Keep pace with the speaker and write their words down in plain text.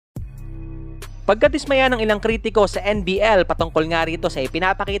Pagkadismaya ng ilang kritiko sa NBL patungkol nga rito sa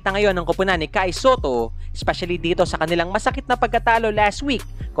ipinapakita ngayon ng koponan ni Sotto, especially dito sa kanilang masakit na pagkatalo last week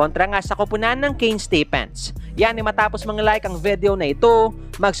kontra nga sa koponan ng Kane Stapens. Yan ay matapos like ang video na ito,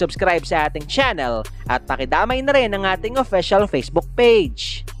 mag-subscribe sa ating channel at pakidamay na rin ang ating official Facebook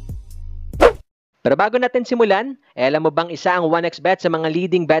page. Pero bago natin simulan, alam mo bang isa ang 1xBet sa mga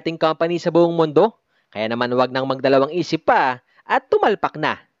leading betting company sa buong mundo? Kaya naman wag nang magdalawang isip pa at tumalpak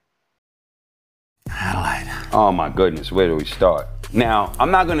na. Adelaide. Oh my goodness, where do we start? Now,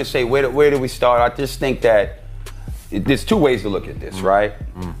 I'm not going to say where do we start. I just think that there's two ways to look at this, right?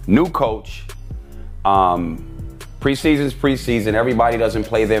 New coach, preseason's preseason. Everybody doesn't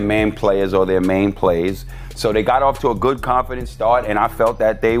play their main players or their main plays. So they got off to a good confident start, and I felt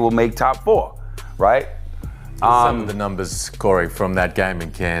that they will make top 4, right? Some of the numbers, Corey, from that game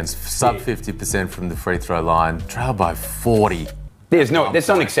in Cairns, sub 50% from the free throw line, trailed by 40. That's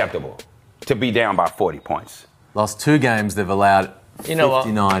unacceptable to be down by 40 points. Last 2 games, they've allowed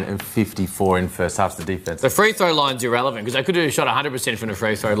 59 and 54 in first halves of the defense. The free throw line's irrelevant because they could have shot 100% from the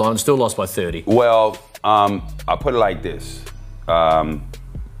free throw line and still lost by 30. Well, I'll put it like this.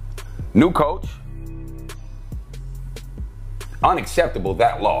 New coach, unacceptable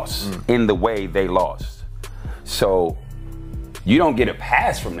that loss in the way they lost. So you don't get a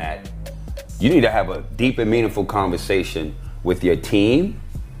pass from that. You need to have a deep and meaningful conversation with your team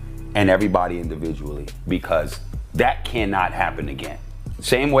and everybody individually, because that cannot happen again.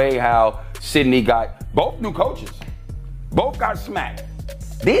 Same way how Sydney got both new coaches, both got smacked.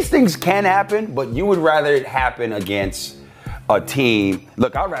 These things can happen, but you would rather it happen against a team.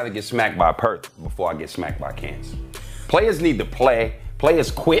 Look, I'd rather get smacked by Perth before I get smacked by Cairns. Players need to play. Players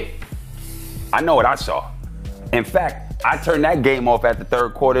quit. I know what I saw. In fact, I turned that game off at the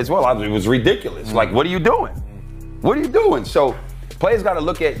third quarter as well. It was ridiculous. Like, what are you doing? What are you doing? So players got to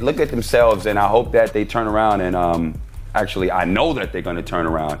look at themselves, and I hope that they turn around and actually, I know that they're going to turn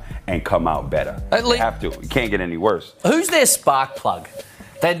around and come out better. They have to. It can't get any worse. Who's their spark plug?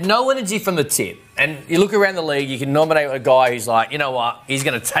 They had no energy from the tip. And you look around the league, you can nominate a guy who's like, you know what, he's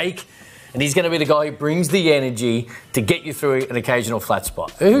going to take, and he's going to be the guy who brings the energy to get you through an occasional flat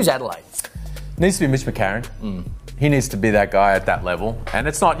spot. Who's Adelaide? Needs to be Mitch McCarron. He needs to be that guy at that level. And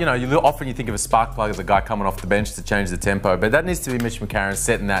it's not, often you think of a spark plug as a guy coming off the bench to change the tempo, but that needs to be Mitch McCarron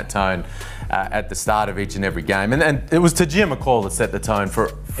setting that tone at the start of each and every game. And it was Tajir McCall that set the tone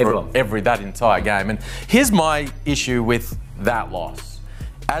for that entire game. And here's my issue with that loss,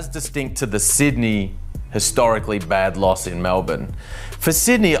 as distinct to the Sydney historically bad loss in Melbourne. For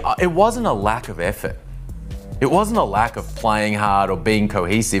Sydney, it wasn't a lack of effort. It wasn't a lack of playing hard or being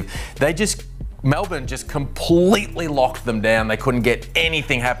cohesive. Melbourne just completely locked them down. They couldn't get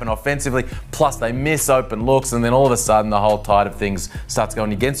anything happen offensively. Plus, they miss open looks, and then all of a sudden, the whole tide of things starts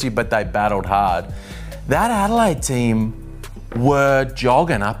going against you, but they battled hard. That Adelaide team were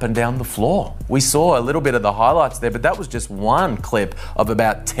jogging up and down the floor. We saw a little bit of the highlights there, but that was just one clip of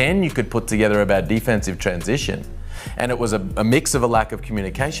about 10 you could put together about defensive transition. And it was a mix of a lack of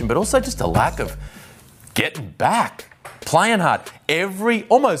communication, but also just a lack of getting back. Playing hard.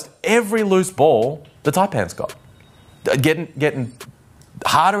 Almost every loose ball, the Taipans got. Getting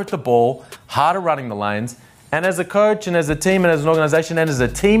harder at the ball, harder running the lanes. And as a coach and as a team and as an organisation and as a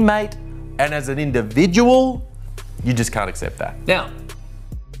teammate and as an individual, you just can't accept that. Now,